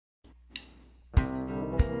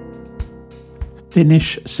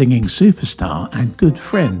Finnish singing superstar and good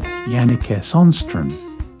friend Jannike Sandström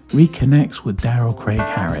reconnects with Darrell Craig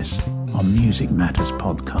Harris on Music Matters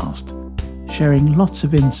podcast, sharing lots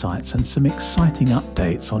of insights and some exciting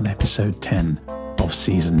updates on episode 10 of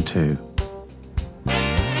season 2.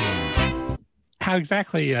 How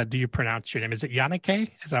exactly do you pronounce your name? Is it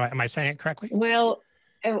Jannike? Am I saying it correctly? Well,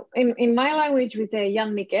 in my language we say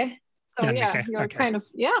Jannike. So Jannike, yeah, you're okay. kind of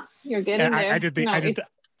you're getting there.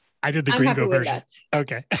 I did the I'm gringo happy with version. that.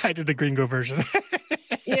 Okay, I did the gringo version.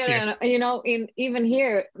 Yeah, even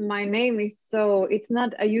here, my name is it's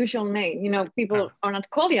not a usual name. People are not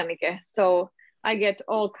called Jannike, so I get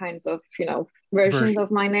all kinds of versions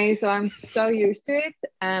of my name. So I'm so used to it,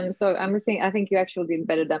 and so I think you actually did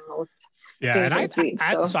better than most. Yeah, and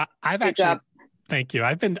I've actually. Job. Thank you.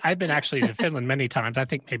 I've been actually to Finland many times. I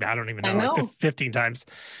think maybe I don't even know, like 15 times,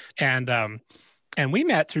 and we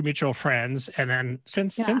met through mutual friends. And then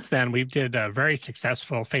since then, we did a very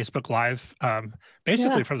successful Facebook Live,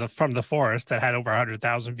 basically from the forest that had over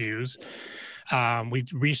 100,000 views. We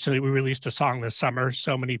released a song this summer,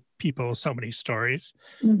 So Many People, So Many Stories,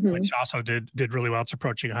 which also did really well. It's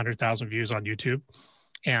approaching 100,000 views on YouTube.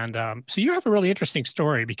 And so you have a really interesting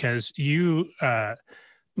story because you,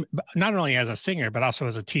 not only as a singer, but also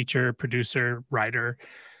as a teacher, producer, writer.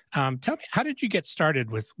 Tell me, how did you get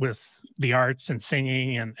started with the arts and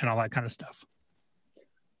singing and all that kind of stuff?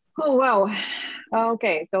 Oh, wow.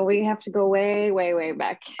 Okay, so we have to go way, way, way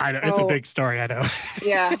back. I know, it's a big story, I know.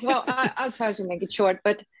 Yeah, well, I'll try to make it short,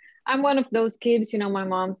 but I'm one of those kids, my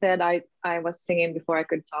mom said I was singing before I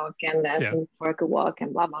could talk and dancing before I could walk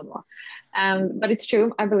and blah, blah, blah. But it's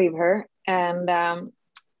true, I believe her. And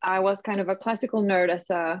I was kind of a classical nerd as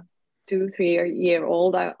a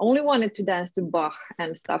 2-3-year-old. I only wanted to dance to Bach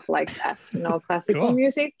and stuff like that, classical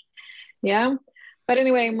music. Yeah. But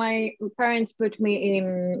anyway, my parents put me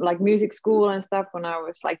in like music school and stuff when I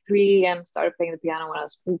was like 3 and started playing the piano when I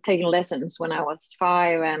was taking lessons when I was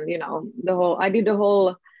 5. And, I did the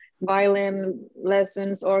whole violin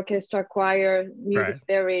lessons, orchestra, choir, music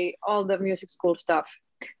theory, all the music school stuff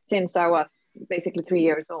since I was basically 3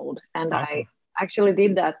 years old. And awesome. I actually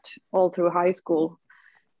did that all through high school.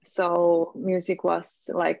 So music was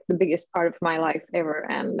like the biggest part of my life ever.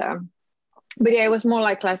 And but yeah, it was more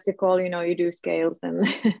like classical, you do scales and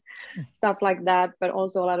stuff like that, but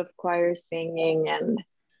also a lot of choir singing. And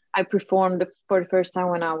I performed for the first time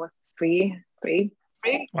when I was three.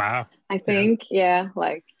 Wow. I think,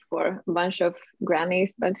 like for a bunch of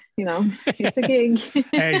grannies, but it's a gig.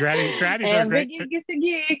 Hey, grannies are great. Every gig is a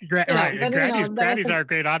gig. Grannies are a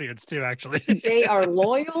great audience too, actually. They are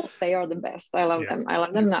loyal. They are the best. I love them. I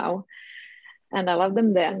love them now, and I love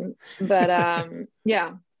them then. But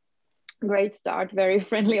great start. Very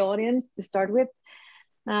friendly audience to start with.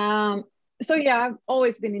 So yeah, I've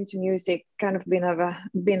always been into music. Kind of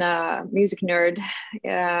been a music nerd,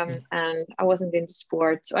 and I wasn't into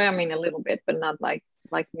sports. I mean, a little bit, but not like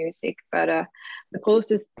music. But the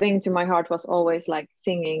closest thing to my heart was always like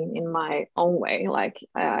singing in my own way. Like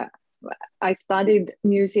I studied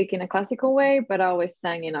music in a classical way, but I always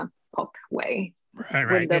sang in a pop way.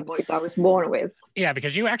 Right. With the voice I was born with. Yeah,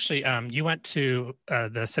 because you actually you went to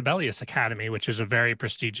the Sibelius Academy, which is a very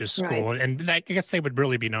prestigious school, and I guess they would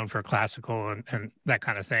really be known for classical and that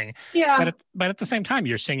kind of thing. Yeah. But at the same time,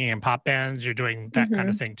 you're singing in pop bands, you're doing that kind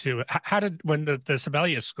of thing too. How did the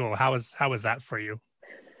Sibelius school? How was that for you?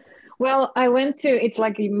 Well, I went to, it's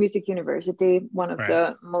like a music university, one of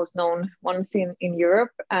the most known ones in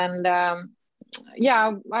Europe. And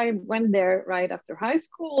I went there right after high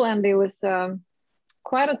school, and it was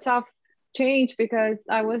quite a tough change because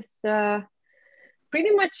I was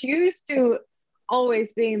pretty much used to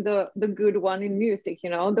always being the good one in music,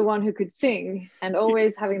 the one who could sing and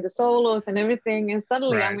always having the solos and everything. And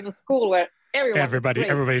suddenly I'm in a school where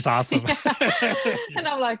everybody's awesome. And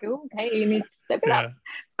I'm like, okay, you need to step it up.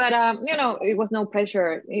 But it was no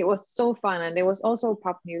pressure. It was so fun, and it was also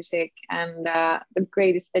pop music and the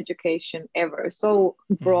greatest education ever. So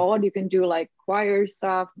broad, you can do like choir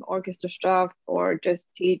stuff, orchestra stuff, or just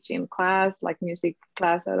teach in class, like music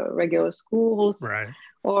class at regular schools,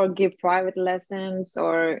 or give private lessons,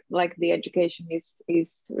 or like the education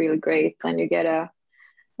is really great. And you get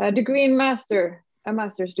a degree in a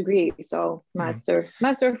master's degree, so master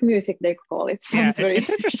of music they call it. It's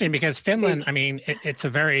interesting because Finland, I mean, it's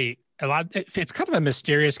kind of a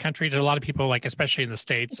mysterious country to a lot of people, like especially in the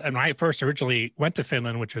States. And when I first originally went to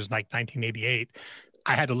Finland, which was like 1988,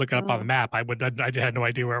 I had to look it up on the map. I had no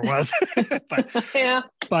idea where it was. but yeah.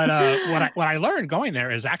 But what I learned going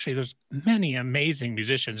there is actually there's many amazing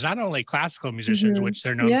musicians, not only classical musicians, which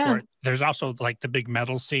they're known for. There's also like the big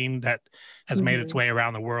metal scene that has made its way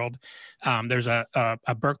around the world. There's a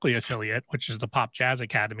Berkeley affiliate, which is the Pop Jazz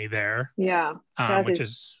Academy there. Yeah. Which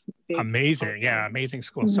is amazing. Awesome. Yeah, amazing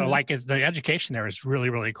school. So like the education there is really,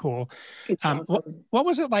 really cool. Awesome. What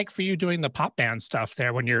was it like for you doing the pop band stuff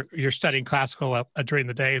there when you're studying classical during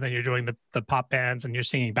the day, and then you're doing the pop bands and you're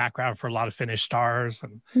singing background for a lot of Finnish stars?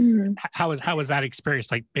 And how was that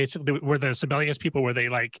experience? Like basically, were the Sibelius people,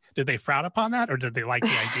 did they frown upon that, or did they like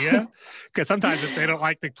the idea? Because sometimes if they don't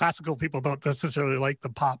like the classical, people don't necessarily like the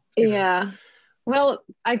pop. Yeah. Well,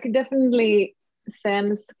 I could definitely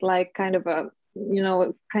sense like kind of a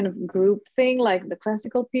kind of group thing, like the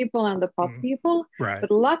classical people and the pop people. Right.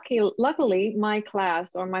 But luckily, my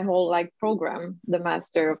class or my whole like program, the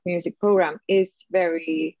Master of Music program, is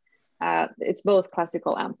very, it's both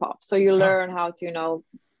classical and pop. So you learn how to,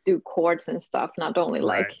 do chords and stuff, not only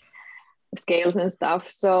like scales and stuff.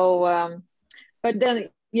 So, but then,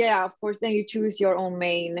 yeah, of course, then you choose your own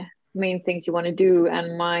main things you want to do,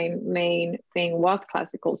 and my main thing was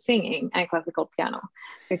classical singing and classical piano,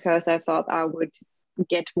 because I thought I would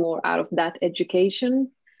get more out of that education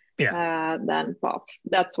than pop.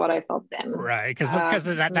 That's what I thought then. Right, because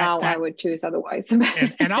now I would choose otherwise.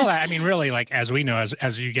 and all that. I mean, really, like as we know,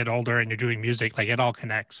 as you get older and you're doing music, like it all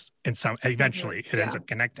connects in some. Eventually, it ends up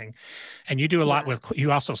connecting. And you do a lot with.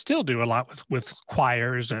 You also still do a lot with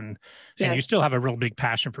choirs, and you still have a real big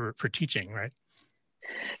passion for teaching, right?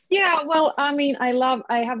 Yeah, well, I mean, I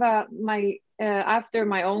have after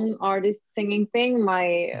my own artist singing thing,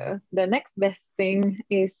 the next best thing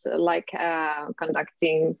is like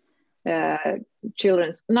conducting not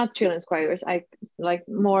children's choirs, I like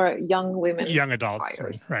more young adults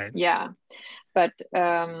choirs. Right. Yeah, but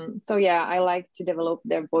so yeah, I like to develop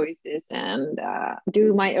their voices and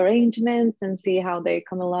do my arrangements and see how they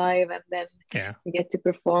come alive, and then we get to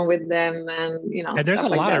perform with them, and and there's a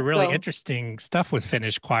lot of really interesting stuff with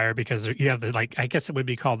Finnish choir, because you have I guess it would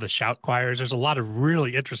be called the shout choirs. There's a lot of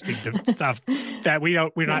really interesting stuff that we're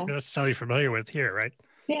not necessarily familiar with here, right?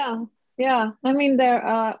 Yeah, I mean, there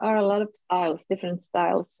are a lot of different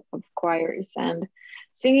styles of choirs, and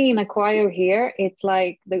singing in a choir here, it's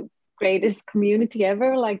like the greatest community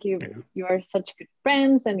ever. Like you are such good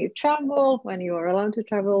friends, and you travel when you are allowed to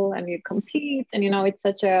travel, and you compete, and it's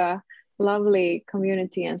such a lovely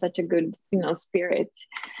community and such a good spirit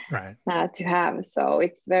to have. So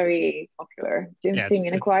it's very popular to sing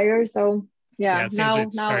in a choir. So now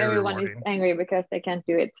everyone rewarding. is angry because they can't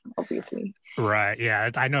do it, obviously. Right.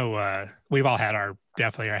 Yeah. I know we've all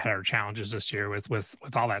definitely had our challenges this year with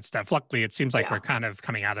all that stuff. Luckily, it seems like we're kind of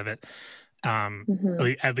coming out of it,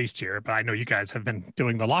 at least here. But I know you guys have been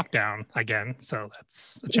doing the lockdown again, so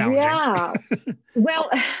that's challenging. Yeah.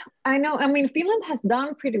 Well, I know. I mean, Finland has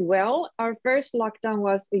done pretty well. Our first lockdown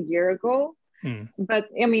was a year ago. But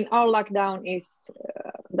I mean, our lockdown is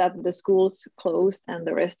that the schools closed and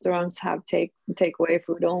the restaurants have takeaway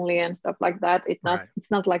food only and stuff like that. It's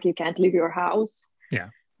not like you can't leave your house. Yeah.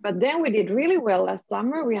 But then we did really well last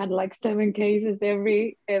summer. We had like 7 cases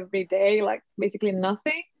every day, like basically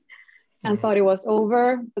nothing, and thought it was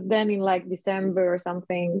over. But then in like December or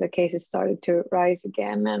something, the cases started to rise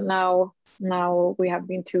again, and now we have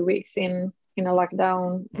been 2 weeks in a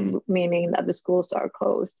lockdown, meaning that the schools are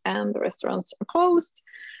closed and the restaurants are closed.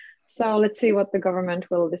 So let's see what the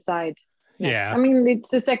government will decide. Yeah. I mean, it's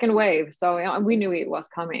the second wave, so we knew it was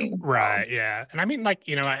coming. So. Right. Yeah. And I mean, like,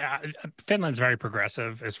 Finland's very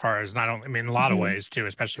progressive as far as in a lot of ways too,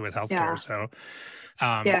 especially with healthcare. Yeah. So,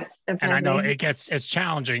 yes, definitely. And I know it's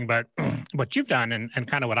challenging, but what you've done and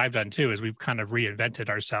kind of what I've done too is we've kind of reinvented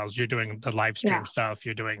ourselves. You're doing the live stream stuff.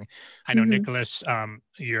 You're doing, I know Nicholas,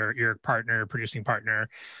 your producing partner,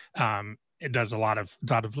 it does a lot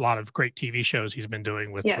of great TV shows he's been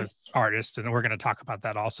doing with artists, and we're going to talk about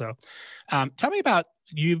that also. Tell me about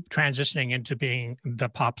you transitioning into being the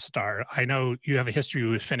pop star. I know you have a history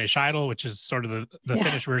with Finnish Idol, which is sort of the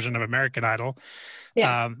Finnish version of American Idol.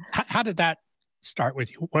 Yeah. How did that start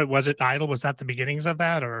with you? What was it? Idol? Was that the beginnings of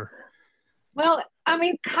that, or? Well, I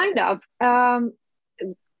mean, kind of.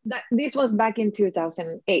 This was back in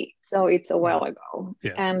 2008, so it's a while ago.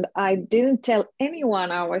 Yeah. And I didn't tell anyone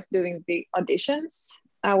I was doing the auditions.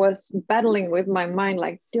 I was battling with my mind,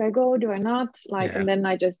 like, do I go, do I not? And then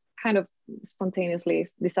I just kind of spontaneously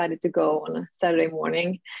decided to go on a Saturday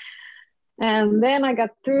morning. And then I got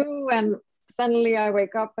through, and suddenly I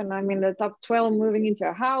wake up and I'm in the top 12 moving into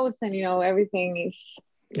a house, and everything is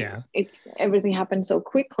everything happened so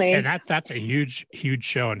quickly. And that's a huge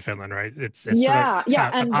show in Finland, right? It's and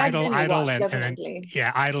Idol and definitely.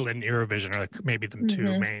 Idol and Eurovision are maybe the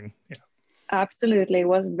two main. Yeah. Absolutely, it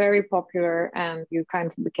was very popular, and you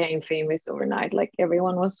kind of became famous overnight. Like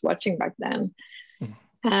everyone was watching back then.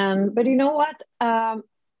 But you know what? I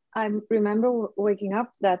remember waking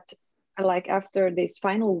up that like after this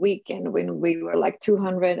final weekend when we were like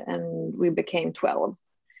 200 and we became 12.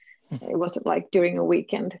 It was like during a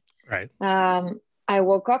weekend. Right. I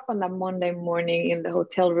woke up on that Monday morning in the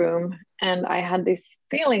hotel room, and I had this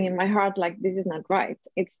feeling in my heart like this is not right.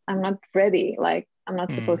 I'm not ready. Like I'm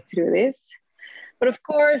not supposed to do this. But of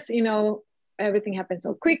course, you know, everything happens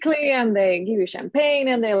so quickly, and they give you champagne,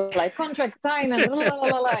 and they're like contract sign, and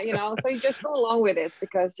you know. So you just go along with it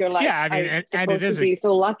because you're like, I mean, and it is to be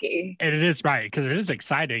so lucky. And it is right because it is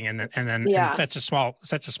exciting, and then in such a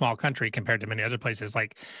small country compared to many other places.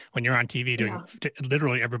 Like when you're on TV, doing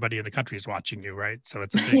literally everybody in the country is watching you, right? So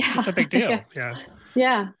it's a big deal.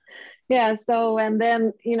 Yeah. So, and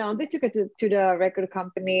then, you know, they took it to the record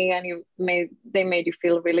company, and they made you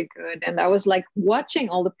feel really good. And I was like watching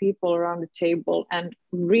all the people around the table and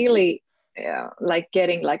really like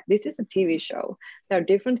getting like, this is a TV show. There are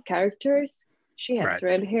different characters. She has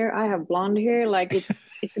red hair. I have blonde hair. Like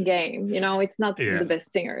it's a game, you know, it's not the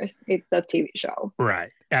best singers. It's a TV show.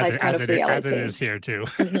 Right. As it is here too.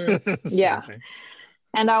 Yeah.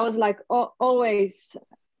 And I was like,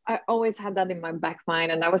 I always had that in my back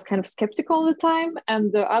mind, and I was kind of skeptical all the time.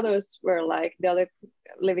 And the others were like, the other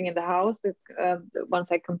living in the house, the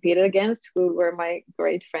ones I competed against, who were my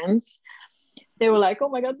great friends, they were like, oh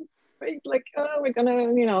my God, this is great. Like, we're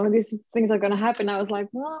gonna, you know, these things are gonna happen. I was like,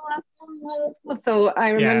 well, I don't know. So I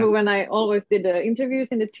remember when I always did the interviews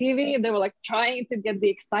in the TV, they were like trying to get the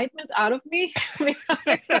excitement out of me, you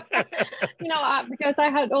know, because I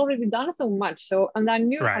had already done so much. So, and I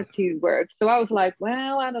knew how to work. So I was like,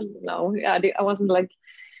 well, I don't know. I wasn't like,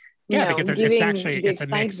 because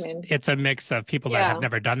it's a mix of people that have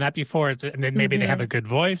never done that before, and then maybe they have a good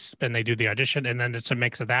voice, then they do the audition, and then it's a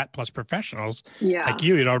mix of that plus professionals. Like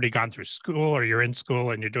you'd already gone through school, or you're in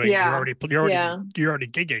school, and you're already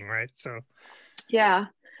gigging, right? So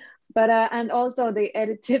but and also they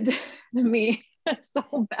edited me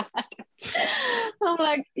so bad. I'm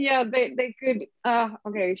like, they could.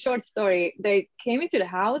 Okay, short story. They came into the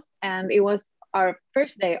house, and it was our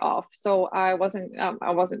first day off, so I wasn't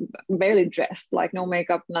barely dressed, like no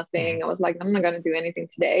makeup, nothing. I was like, I'm not gonna do anything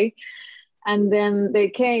today. And then they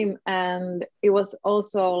came, and it was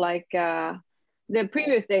also like the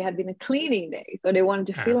previous day had been a cleaning day, so they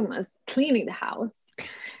wanted to film us cleaning the house.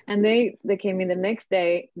 And they came in the next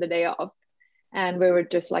day, the day off, and we were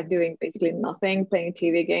just like doing basically nothing, playing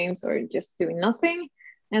TV games or just doing nothing.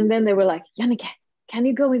 And then they were like, Jannike, can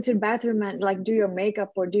you go into the bathroom and like do your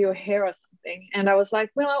makeup or do your hair or something? And I was like,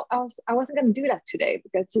 well, I wasn't going to do that today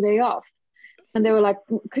because it's a day off. And they were like,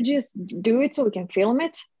 could you just do it so we can film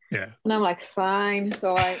it? Yeah. And I'm like, fine.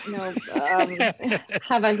 So I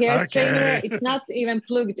have a hair straightener. It's not even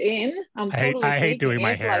plugged in. I hate doing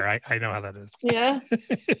my hair. Like, I know how that is. Yeah.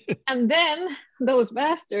 And then those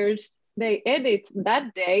bastards, they edit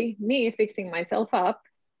that day, me fixing myself up,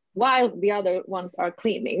 while the other ones are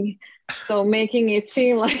cleaning, so making it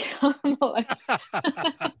seem like I'm like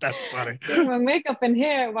that's funny. My makeup and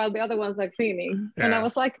hair while the other ones are cleaning. And I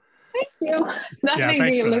was like, thank you. That made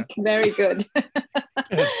me look very good.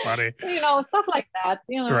 It's funny. You know, stuff like that,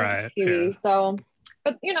 you know, TV. Yeah. So,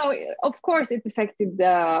 but you know, of course it affected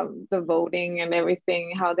the voting and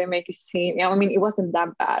everything, how they make you seem. I mean, it wasn't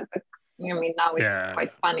that bad, but I mean, now it's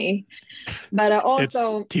quite funny. But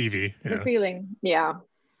also it's TV. The feeling,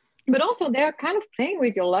 but also they're kind of playing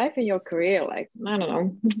with your life and your career. Like, I don't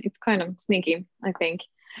know, it's kind of sneaky, I think.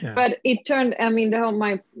 Yeah. But it turned, I mean,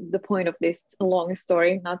 the point of this long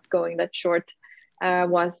story, not going that short,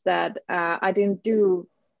 was that I didn't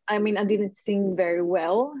sing very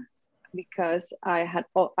well because I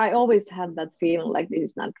always had that feeling like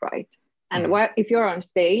this is not right. And if you're on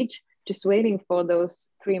stage, just waiting for those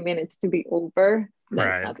 3 minutes to be over,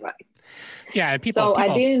 that's not right. Yeah. And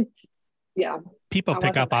people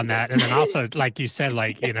pick up on that. And then also, like you said,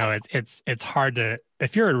 like, you know, it's hard to,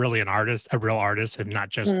 if you're really a real artist and not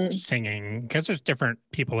just singing, because there's different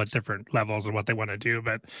people at different levels of what they want to do.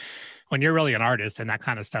 But when you're really an artist and that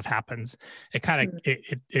kind of stuff happens, it kind of,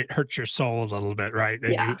 it hurts your soul a little bit. Right.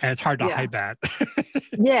 And, and it's hard to hide that.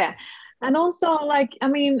 Yeah. And also, like, I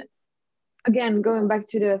mean, again, going back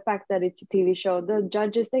to the fact that it's a TV show, the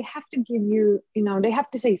judges, they have to give you, you know, they have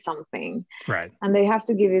to say something. Right. And they have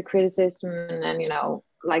to give you criticism, and, you know,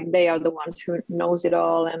 like they are the ones who knows it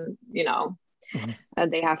all. And, you know,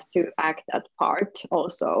 They have to act that part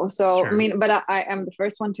also. So Sure. I mean, but I am the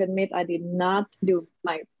first one to admit I did not do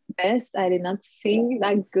my best. I did not sing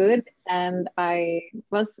that good, and I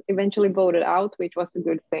was eventually voted out, which was a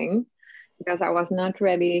good thing, because I was not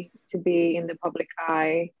ready to be in the public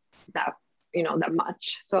eye that that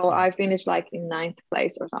much. So I finished like in 9th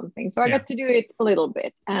place or something. So I got to do it a little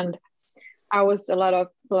bit, and I was a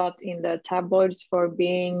lot in the tabloids for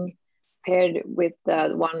being paired with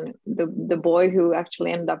the boy who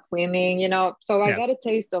actually ended up winning. So I got a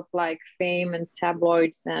taste of like fame and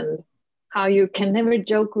tabloids and how you can never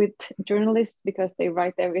joke with journalists because they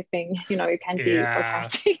write everything. You can't be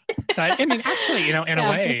sarcastic. So I mean, actually,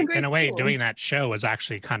 in a way, doing that show was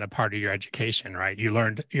actually kind of part of your education, right? You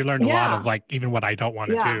learned a lot of like even what I don't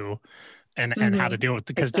want to do, and how to deal with,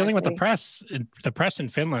 because dealing with the press in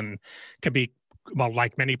Finland can be, well,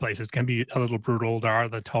 like many places, can be a little brutal. There are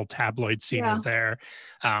the whole tabloid scene is there.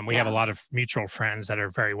 We have a lot of mutual friends that are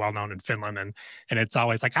very well known in Finland, and it's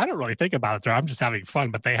always like, I don't really think about it there. I'm just having fun,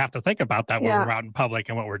 but they have to think about that when we're out in public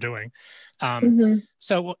and what we're doing.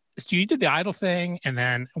 So you did the Idol thing, and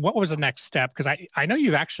then what was the next step? Because I know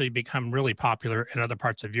you've actually become really popular in other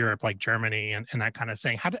parts of Europe, like Germany and that kind of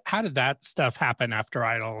thing. How did that stuff happen after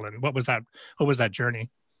Idol, and what was that journey?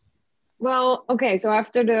 Well, okay, so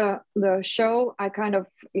after the show, I kind of,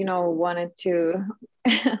 wanted to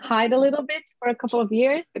hide a little bit for a couple of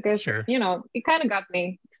years, because, it kind of got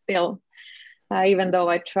me still, even though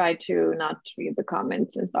I tried to not read the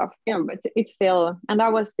comments and stuff, but it's still, and I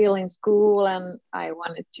was still in school, and I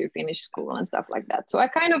wanted to finish school and stuff like that. So I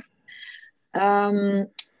kind of, I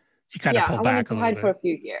wanted to hide for a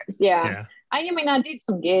few years. Yeah. I mean, I did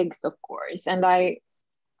some gigs, of course, and I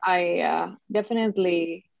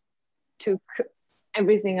definitely took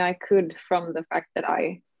everything I could from the fact that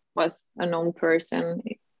I was a known person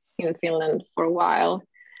in Finland for a while.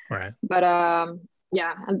 Right. But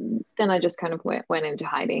and then I just kind of went into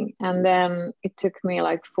hiding. And then it took me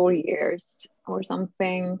like 4 years or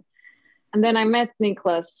something. And then I met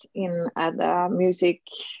Niklas at a music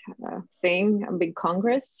thing, a big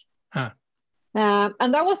congress. Huh.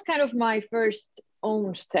 And that was kind of my first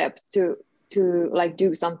own step to like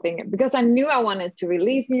do something, because I knew I wanted to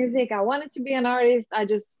release music. I wanted to be an artist. I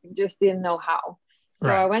just didn't know how.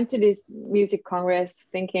 So I went to this music congress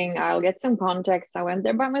thinking I'll get some contacts. I went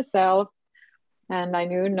there by myself, and I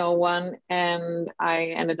knew no one. And I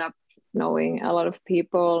ended up knowing a lot of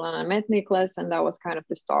people, and I met Niklas, and that was kind of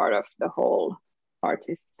the start of the whole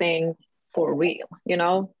artist thing for real.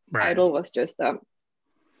 Idol was just a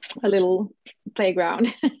little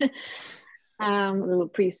playground. A little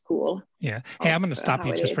preschool. Yeah. Hey, I'm going to stop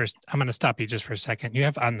you just first. I'm going to stop you just for a second. You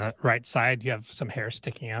have on the right side, you have some hair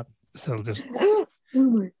sticking out. So just,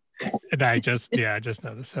 and I just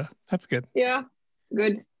noticed. So that's good. Yeah.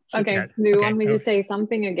 Good. Okay. Do you want me to say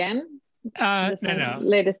something again? No.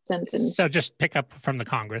 Latest sentence. So just pick up from the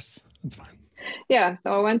Congress. That's fine. Yeah.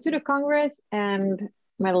 So I went to the Congress and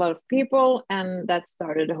met a lot of people, and that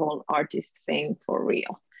started the whole artist thing for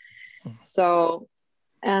real. So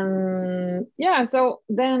then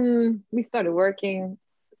we started working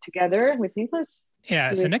together with Niklas.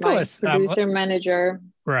 Yeah, so Niklas, producer, manager.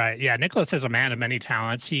 Right. Yeah, Niklas is a man of many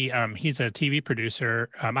talents. He's a TV producer.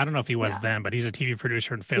 I don't know if he was then, but he's a TV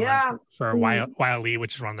producer in Finland for YLE,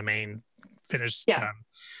 which is one of the main Finnish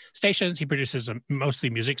stations. He produces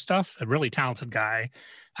mostly music stuff. A really talented guy.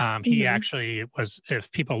 He actually was.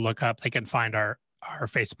 If people look up, they can find our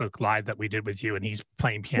Facebook Live that we did with you, and he's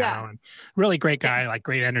playing piano, and really great guy, like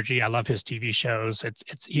great energy. I love his TV shows.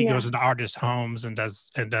 He goes into artists' homes and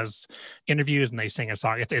does interviews, and they sing a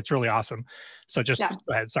song. It's really awesome. So just go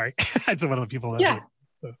ahead. Sorry. It's one of the people that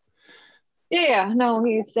no,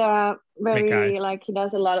 he's very like, he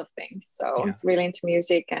does a lot of things. So he's really into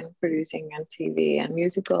music and producing and TV and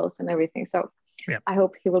musicals and everything. So I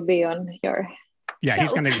hope he will be on your Yeah,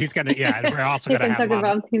 he's gonna. Yeah, we're also gonna have talk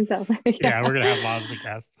about himself. Yeah, we're gonna have Lon as a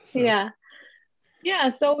guest. So.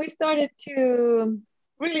 Yeah. So we started to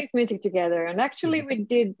release music together, and actually we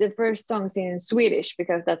did the first songs in Swedish,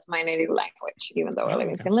 because that's my native language. Even though I live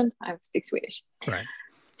in Finland, I speak Swedish. Right.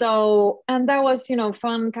 So, and that was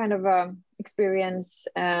fun kind of experience,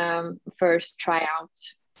 first tryout.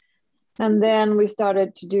 And then we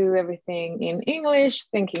started to do everything in English,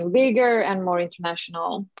 thinking bigger and more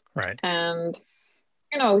international. Right. And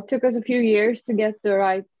it took us a few years to get the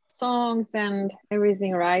right songs and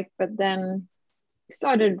everything right, but then we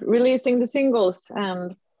started releasing the singles,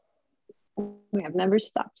 and we have never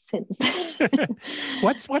stopped since.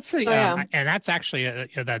 What's the and that's actually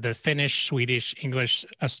the Finnish, Swedish, English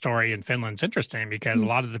story in Finland's interesting because a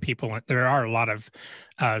lot of the people, there are a lot of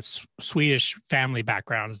Swedish family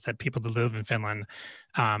backgrounds that people that live in Finland.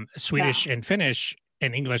 Swedish and Finnish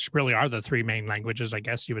and English really are the three main languages, I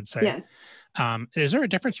guess you would say. Yes. Is there a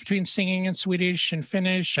difference between singing in Swedish and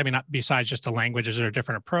Finnish? I mean, not besides just the language, is there a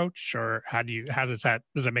different approach, or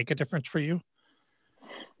does it make a difference for you?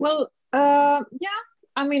 Well, yeah,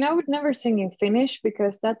 I mean, I would never sing in Finnish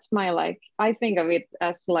because that's I think of it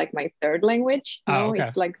as like my third language. Okay.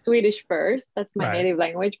 It's like Swedish first. That's my native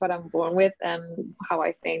language, what I'm born with and how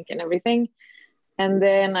I think and everything. And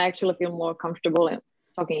then I actually feel more comfortable in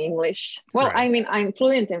talking English. Well, I mean, I'm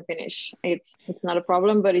fluent in Finnish. It's not a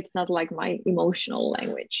problem, but it's not like my emotional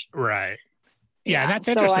language. Right. Yeah, and that's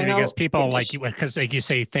interesting because people because like you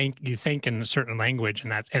say, you think in a certain language,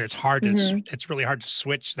 and it's hard to it's really hard to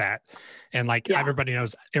switch that. And like everybody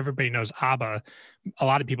knows ABBA. A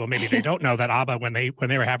lot of people maybe they don't know that ABBA when they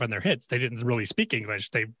were having their hits, they didn't really speak English.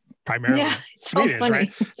 They primarily Swedish,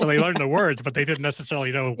 right? So they learned the words, but they didn't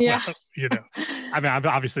necessarily know. I mean,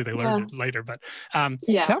 obviously they learned it later, but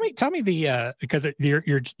tell me because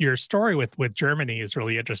your story with Germany is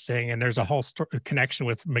really interesting, and there's a whole connection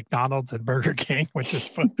with McDonald's and Burger King, which is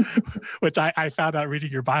fun, which I found out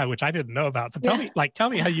reading your bio, which I didn't know about. So tell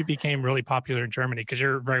me how you became really popular in Germany, because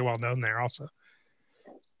you're very well known there also.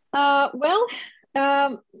 Well,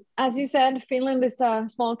 as you said, Finland is a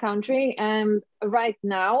small country, and right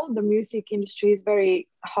now the music industry is very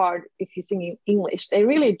hard if you sing in English. They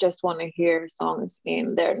really just want to hear songs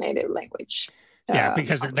in their native language. Yeah,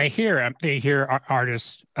 because they hear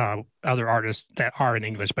artists, other artists that are in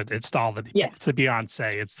English, but it's all it's the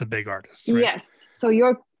Beyonce, it's the big artists. Right? Yes, so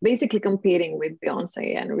you're basically competing with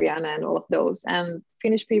Beyonce and Rihanna and all of those. And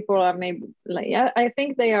Finnish people are maybe I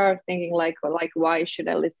think they are thinking like why should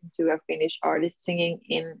I listen to a Finnish artist singing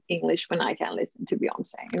in English when I can listen to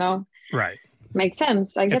Beyonce? Right. Makes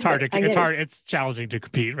sense. It's hard. It's challenging to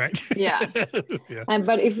compete, right? Yeah.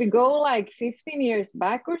 But if we go like 15 years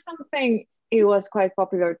back or something, it was quite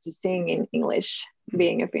popular to sing in English,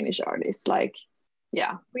 being a Finnish artist.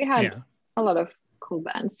 We had a lot of cool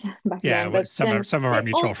bands back then. But some of our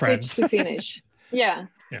mutual friends switched to Finnish. Yeah.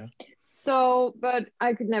 So, but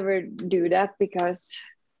I could never do that because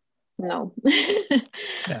no.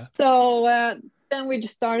 So then we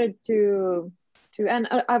just started to, and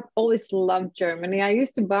I've always loved Germany. I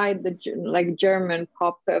used to buy the German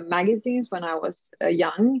pop magazines when I was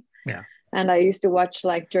young. Yeah. And I used to watch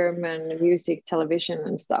German music television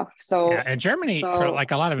and stuff. So and Germany, for a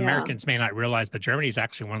lot of Americans may not realize, but Germany is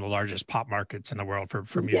actually one of the largest pop markets in the world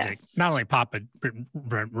for music. Yes. Not only pop, but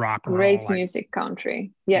rock and Great music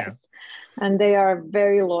country. Yes. Yeah. And they are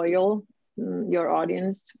very loyal. Your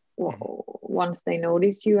audience, once they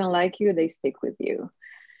notice you and like you, they stick with you.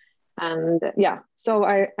 And so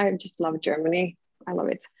I just love Germany. I love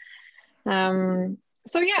it.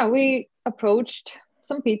 We approached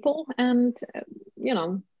some people and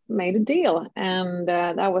made a deal, and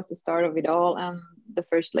that was the start of it all. And the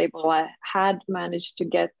first label I had managed to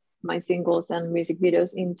get my singles and music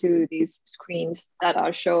videos into these screens that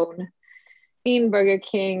are shown in Burger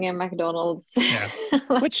King and McDonald's.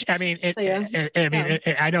 Which I mean,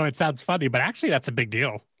 I know it sounds funny, but actually that's a big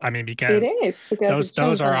deal. I mean, because it is, because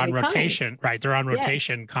those are on rotation, right? They're on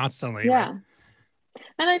rotation constantly. Yeah. Right?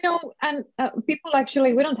 And I know, and people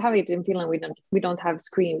actually, we don't have it in Finland. We don't have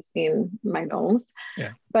screens in McDonald's.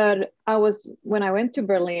 Yeah. But when I went to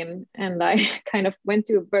Berlin, and I kind of went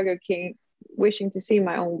to Burger King wishing to see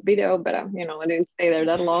my own video, but I didn't stay there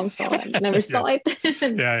that long, so I never saw it.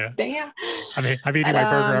 Damn. I mean, I'm eating my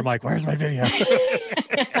burger. I'm like, where's my video?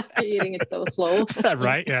 Eating it so slow.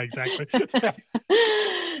 Right? Yeah, exactly.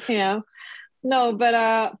 Yeah. No,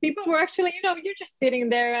 but people were actually, you're just sitting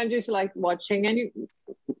there and just watching, and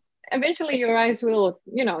eventually your eyes will,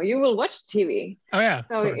 you will watch TV. Oh yeah.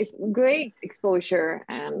 So it's great exposure,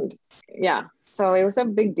 and so it was a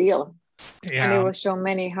big deal. Yeah. And it was shown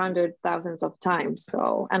many hundred thousands of times.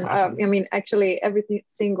 So, and awesome. I mean, actually every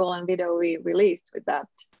single and video we released with that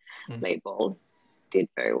label did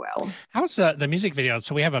very well. How's the music video?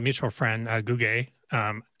 So we have a mutual friend, Guge.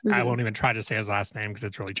 I won't even try to say his last name because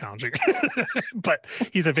it's really challenging, but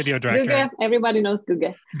he's a video director. Guge, everybody knows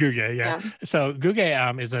Guge. Guge, yeah. So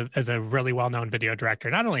Guge is a really well-known video director,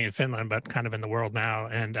 not only in Finland, but kind of in the world now,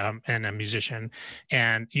 and a musician.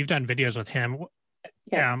 And you've done videos with him.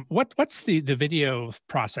 Yes. What's the video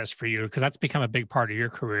process for you? Because that's become a big part of your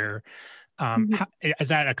career. Is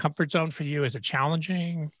that a comfort zone for you? Is it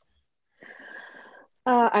challenging?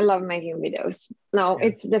 I love making videos. No,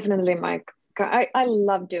 it's definitely I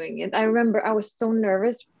love doing it. I remember I was so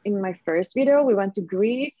nervous in my first video. We went to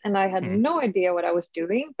Greece and I had no idea what I was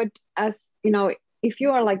doing. But as you know, if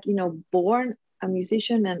you are like, you know, born a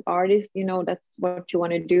musician and artist, you know, that's what you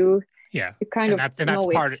want to do. Yeah. You kind of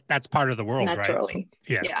that's part of the world, naturally.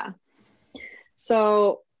 Right? Yeah.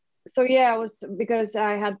 So yeah, it was because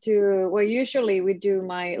I had to, well, usually we do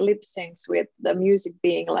my lip syncs with the music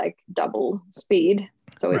being like double speed.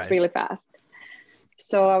 So it's really fast.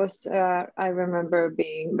 So I remember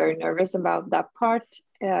being very nervous about that part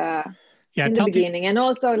in the beginning. And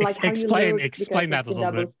also like how you look, explain that a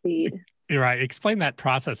little bit. Speed. Right. Explain that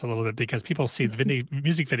process a little bit, because people see the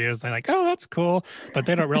music videos, they're like, oh, that's cool. But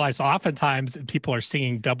they don't realize oftentimes people are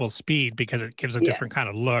singing double speed because it gives a different kind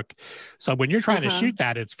of look. So when you're trying to shoot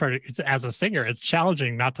that, it's as a singer, it's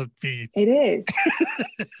challenging not to be. It is.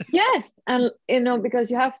 Yes. And, you know, because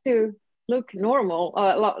you have to look normal,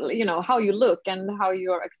 you know, how you look and how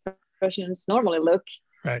your expressions normally look.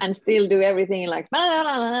 Right. And still do everything like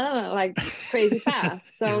crazy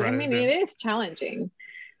fast. So, right, I mean, it is challenging.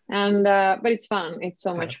 And but it's fun. It's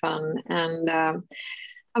so much fun. And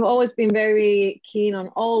I've always been very keen on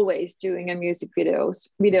always doing a music video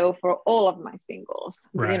for all of my singles.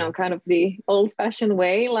 You know, kind of the old-fashioned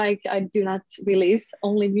way. Like I do not release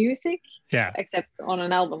only music, except on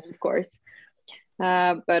an album, of course.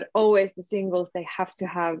 But always the singles, they have to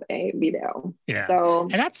have a video. Yeah. So,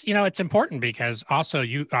 and that's, you know, it's important because also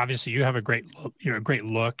you have a great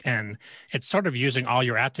look, and it's sort of using all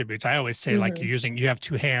your attributes. I always say like you have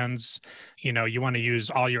two hands, you know, you want to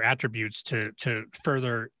use all your attributes to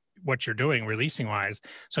further what you're doing releasing wise.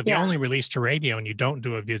 So if you only release to radio and you don't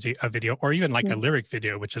do a video or even like a lyric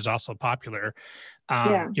video, which is also popular,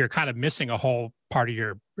 you're kind of missing a whole part of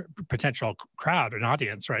your potential crowd and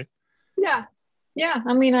audience, right? Yeah. Yeah,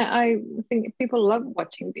 I mean, I think people love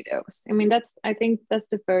watching videos. I mean, I think that's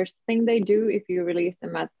the first thing they do if you release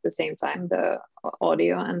them at the same time, the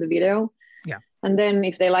audio and the video. Yeah. And then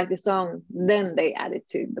if they like the song, then they add it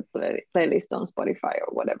to the playlist on Spotify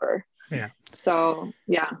or whatever. Yeah. So,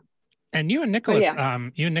 yeah. And you and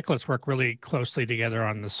Nicholas, work really closely together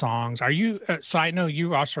on the songs. Are you? So I know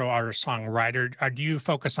you also are a songwriter. Do you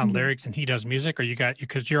focus on lyrics and he does music, or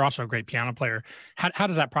because you're also a great piano player? How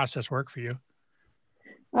does that process work for you?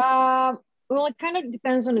 Well, it kind of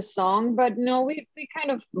depends on the song, but no, we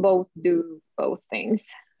kind of both do both things.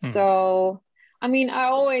 So, I mean,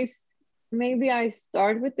 maybe I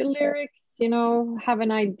start with the lyrics, you know, have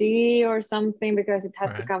an idea or something, because it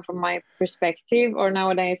has to come from my perspective, or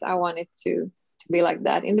nowadays I want it to be like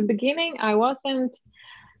that. In the beginning, I wasn't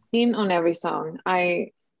in on every song.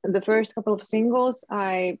 The first couple of singles,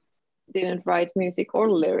 I didn't write music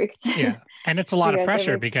or lyrics. Yeah. And it's a lot of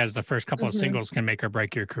pressure because the first couple of singles can make or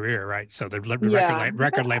break your career, right? So the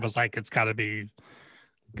record label's like, it's got to be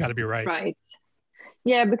right. Right.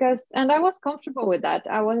 Yeah, and I was comfortable with that.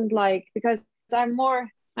 I wasn't like, because I'm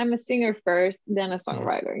a singer first, then a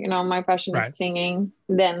songwriter. You know, my passion is singing,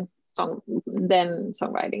 then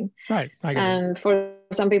songwriting. Right. And for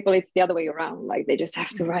some people, it's the other way around. Like they just have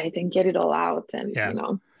to write and get it all out, and you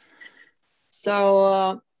know.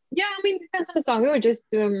 So. Yeah, I mean, it depends on the song. We were just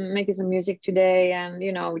making some music today, and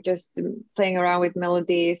you know, just playing around with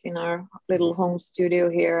melodies in our little home studio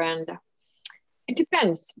here, and it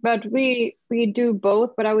depends. But we do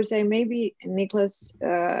both. But I would say maybe Nicholas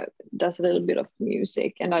does a little bit of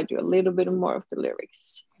music, and I do a little bit more of the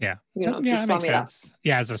lyrics. Yeah, you know, that makes sense.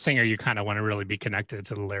 Yeah, as a singer, you kind of want to really be connected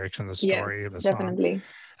to the lyrics and the story of the song. Definitely.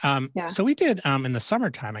 So we did in the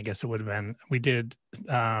summertime, I guess it would have been, we did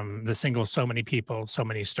the single "So Many People, So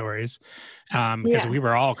Many Stories," because we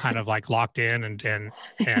were all kind of like locked in and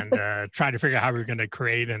trying to figure out how we were going to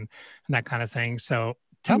create and that kind of thing. So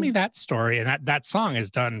tell me that story. And that song has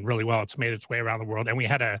done really well. It's made its way around the world, and we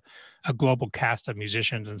had a global cast of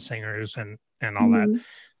musicians and singers and all that.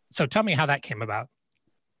 So tell me how that came about.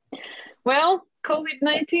 Well,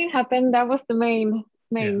 COVID-19 happened. That was the main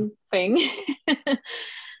thing.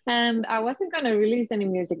 And I wasn't going to release any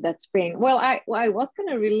music that spring. Well, I was going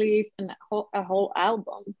to release a whole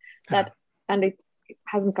album and it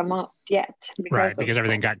hasn't come out yet. Because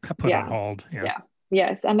everything got put on hold. Yeah.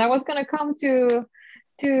 Yes. And I was going to come to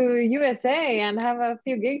USA and have a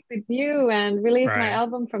few gigs with you and release my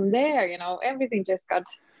album from there. You know, everything just got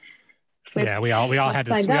flipped. We all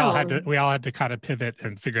had to kind of pivot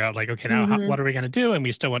and figure out like, okay, now what are we going to do? And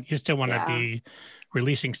you still want to be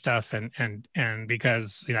releasing stuff and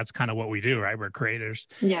because that's kind of what we do, right? We're creators.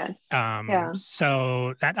 Yes.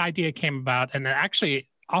 So that idea came about, and then actually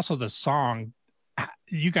also the song,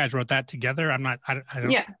 you guys wrote that together. I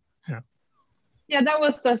don't. Yeah, that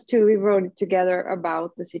was us too. We wrote it together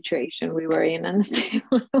about the situation we were in, and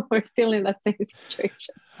we're still in that same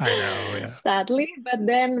situation. I know, yeah. Sadly, but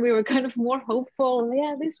then we were kind of more hopeful.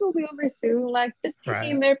 Yeah, this will be over soon. Like, just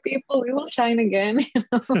hang in there, people. We will shine again. You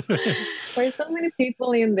know? There's so many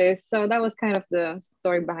people in this, so that was kind of the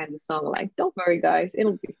story behind the song. Like, don't worry, guys,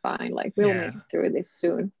 it'll be fine. Like, we'll make it through this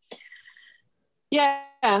soon. Yeah,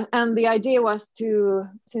 and the idea was to,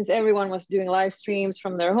 since everyone was doing live streams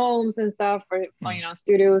from their homes and stuff, or you know,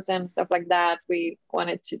 studios and stuff like that, we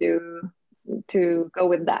wanted to go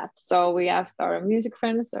with that. So we asked our music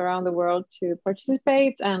friends around the world to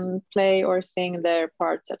participate and play or sing their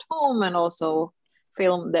parts at home, and also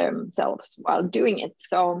film themselves while doing it.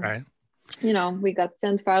 So, you know, we got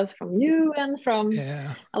sent files from you and from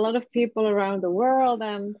a lot of people around the world,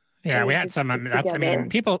 and yeah, we had some. That's, I mean,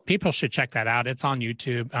 people should check that out. It's on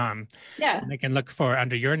YouTube. They can look for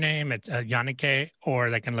under your name, it's Jannike,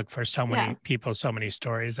 or they can look for so many people, so many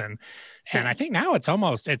stories, and I think now it's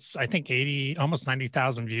I think 80, almost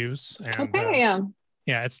 90,000 views. And,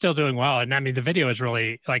 yeah, it's still doing well. And I mean, the video is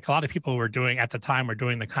really, like, a lot of people were doing at the time were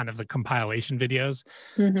doing the kind of the compilation videos.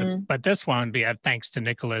 But this one, thanks to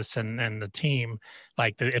Nicholas and the team,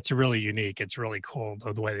 like it's really unique. It's really cool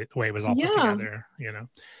the way it was all put together, you know.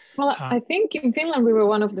 Well, I think in Finland, we were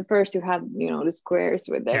one of the first who had, you know, the squares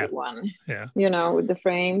with everyone, you know, with the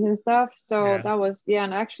frames and stuff. So that was,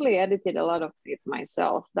 and I actually edited a lot of it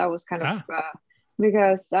myself. That was kind of,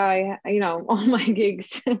 because I, you know, all my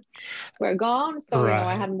gigs were gone. So, you know,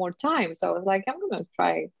 I had more time. So I was like, I'm going to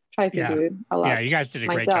try to do a lot. Yeah, you guys did a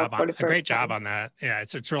great job on that. Yeah,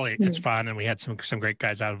 it's really, it's fun. And we had some great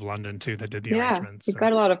guys out of London too that did the arrangements. It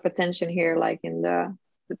got a lot of attention here, like in the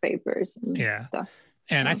papers and stuff.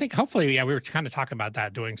 And I think hopefully, we were kind of talking about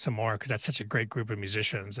that, doing some more, because that's such a great group of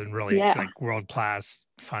musicians and really like world-class,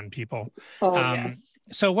 fun people.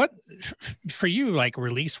 So what, for you, like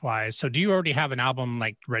release-wise, so do you already have an album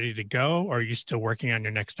like ready to go, or are you still working on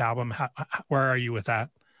your next album? Where are you with that?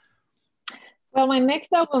 Well, my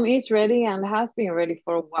next album is ready and has been ready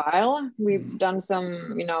for a while. We've done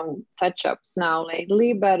some, you know, touch-ups now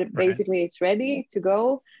lately, but basically it's ready to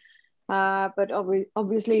go. But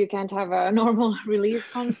obviously you can't have a normal release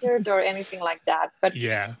concert or anything like that. But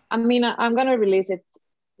I mean, I'm going to release it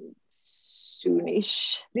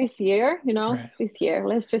soonish this year, you know, this year.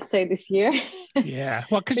 Let's just say this year.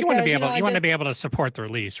 Well, because you want to be able, you want to be able to support the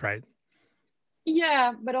release, right?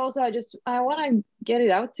 Yeah, but also I want to get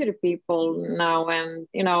it out to the people now, and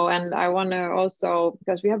you know, and I want to also,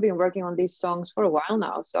 because we have been working on these songs for a while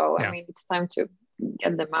now, so I mean, it's time to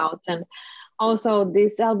get them out. And also,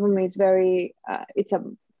 this album is very, it's a,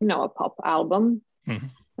 you know, a pop album.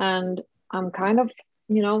 And I'm kind of,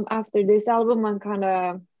 you know, after this album, I'm kind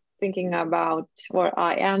of thinking about, or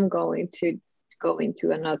I am going to go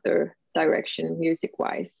into another direction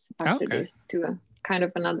music-wise after this, to a kind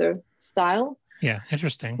of another style. Yeah,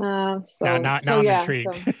 interesting. Now I'm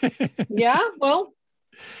intrigued. Well,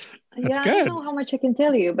 That's good. I don't know how much I can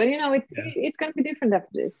tell you, but you know, it's going to be different after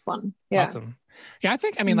this one. Awesome. Yeah, I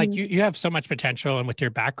think, I mean, like you have so much potential, and with your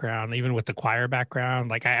background, even with the choir background,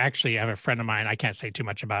 like I actually have a friend of mine, I can't say too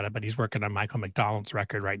much about it, but he's working on Michael McDonald's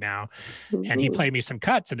record right now. And he played me some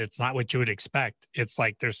cuts, and it's not what you would expect. It's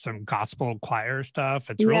like, there's some gospel choir stuff.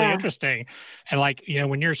 It's really interesting. And like, you know,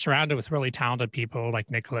 when you're surrounded with really talented people like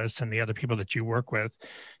Nicholas and the other people that you work with,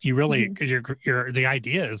 you really, the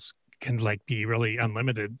ideas can like be really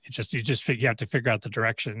unlimited. It's just you have to figure out the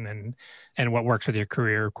direction and what works with your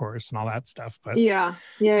career, of course, and all that stuff. But with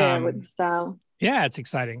the style. Yeah, it's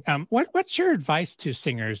exciting. What's your advice to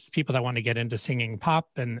singers, people that want to get into singing pop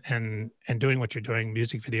and doing what you're doing,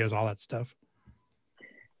 music videos, all that stuff?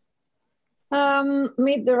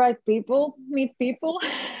 Meet the right people,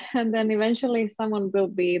 and then eventually someone will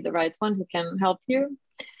be the right one who can help you.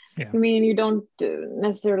 I mean, you don't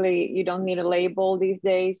necessarily, need a label these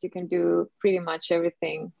days. You can do pretty much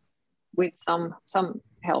everything with some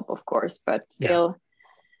help, of course, but still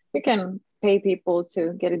you can pay people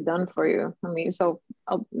to get it done for you. I mean, so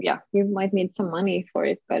you might need some money for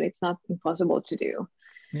it, but it's not impossible to do.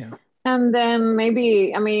 And then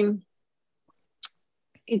maybe, I mean,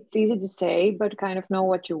 it's easy to say, but kind of know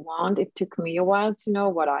what you want. It took me a while to know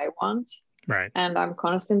what I want. Right. And I'm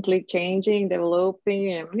constantly changing,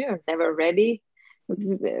 developing, and you're never ready.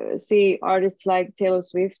 See artists like Taylor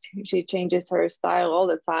Swift, she changes her style all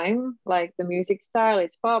the time. Like the music style,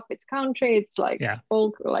 it's pop, it's country, it's like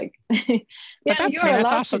folk, like but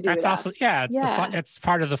that's also it's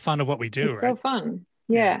part of the fun of what we do. It's so fun.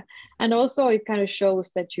 And also it kind of shows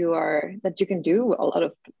that you can do a lot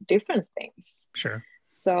of different things. Sure.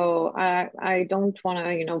 So I don't want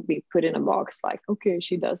to, be put in a box like, okay,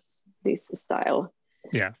 she does this style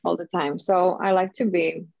yeah all the time. So I like to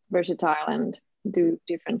be versatile and do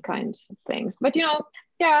different kinds of things. But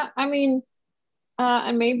I mean,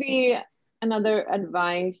 and maybe another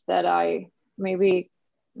advice that I maybe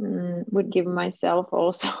would give myself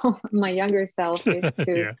also, my younger self, is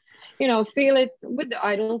to feel it with the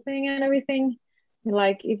idol thing and everything.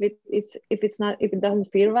 Like if it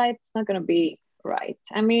doesn't feel right, it's not going to be right.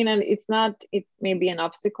 I mean, and it may be an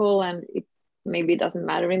obstacle, and it maybe doesn't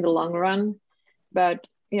matter in the long run, but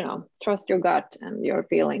trust your gut and your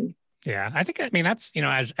feeling. Yeah, I mean, that's,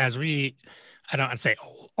 as we, I don't want to say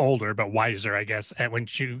older, but wiser, I guess. And when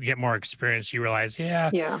you get more experience, you realize,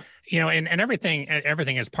 and everything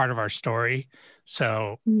is part of our story.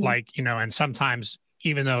 So and sometimes,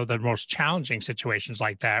 even though the most challenging situations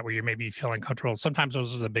like that, where you maybe feel uncomfortable, sometimes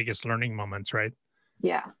those are the biggest learning moments, right?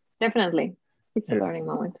 Yeah, definitely. It's a learning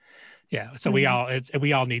moment. Yeah. So we all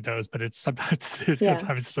need those, but sometimes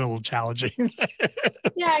it's a little challenging.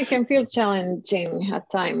 Yeah, it can feel challenging at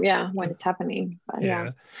time. Yeah, when it's happening. But,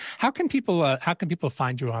 yeah. How can people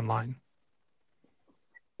find you online?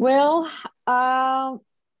 Well, I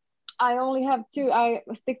only have two. I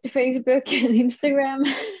stick to Facebook and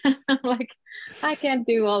Instagram. Like, I can't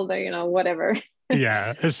do all the whatever.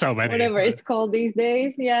 Yeah, there's so many. Whatever it's called these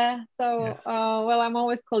days. Yeah. So I'm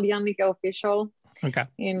always called Jannike Official. Okay.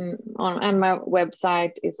 And my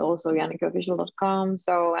website is also jannikeofficial.com.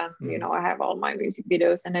 So I have all my music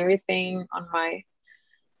videos and everything on my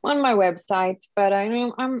website. But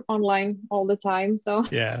I'm online all the time. So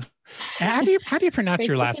yeah. How do you pronounce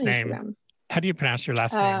your last name? How do you pronounce your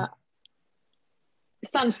last name?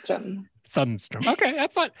 Sandström. Sandström. Okay,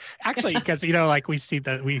 that's not actually, because like we see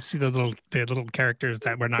the little characters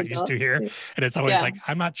that we're not used to here, and it's always like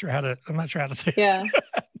I'm not sure how to say. Yeah.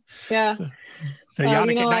 Yeah. So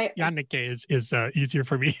Jannike is easier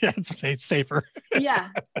for me to say, safer. Yeah,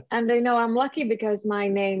 and I'm lucky because my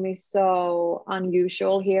name is so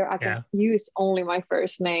unusual here. I can use only my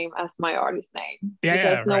first name as my artist name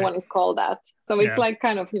because no one is called that. So it's like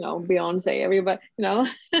kind of Beyonce. Everybody, Yeah,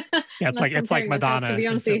 it's like Madonna.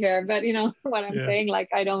 Beyonce here, but what I'm saying. Like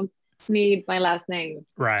I don't need my last name.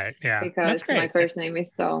 Right. Yeah. Because my first name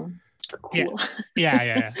is so cool.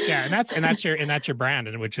 Yeah. And that's your brand,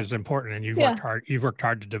 and which is important, and you've worked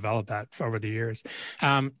hard to develop that over the years.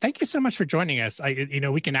 Thank you so much for joining us.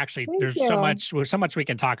 We can actually so much we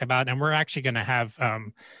can talk about, and we're actually going to have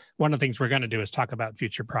one of the things we're going to do is talk about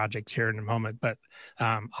future projects here in a moment, but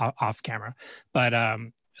off camera. But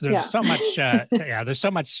there's so much there's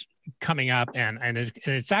so much coming up, and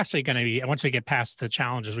it's actually going to be, once we get past the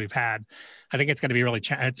challenges we've had, I think it's going to be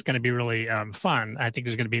really fun. I think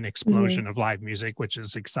there's going to be an explosion of live music, which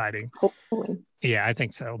is exciting. Hopefully. Yeah, I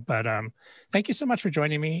think so. But thank you so much for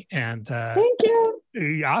joining me, and thank you.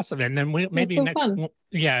 Awesome. And then maybe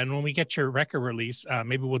and when we get your record release,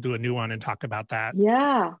 maybe we'll do a new one and talk about that.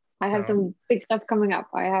 Yeah, I have some big stuff coming up.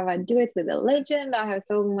 I have a duet with a legend. I have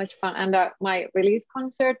so much fun, and my release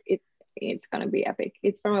concert, it's going to be epic.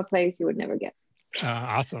 It's from a place you would never guess.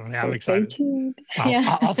 Awesome. Yeah, I'm excited. Stay tuned.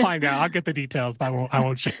 I'll find out. I'll get the details, but I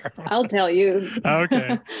won't share. I'll tell you.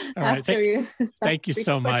 Okay. All right. Thank you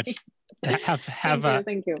so much.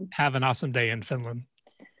 Thank you. Have an awesome day in Finland.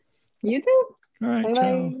 You too. All right. Bye-bye.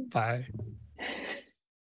 Ciao. Bye.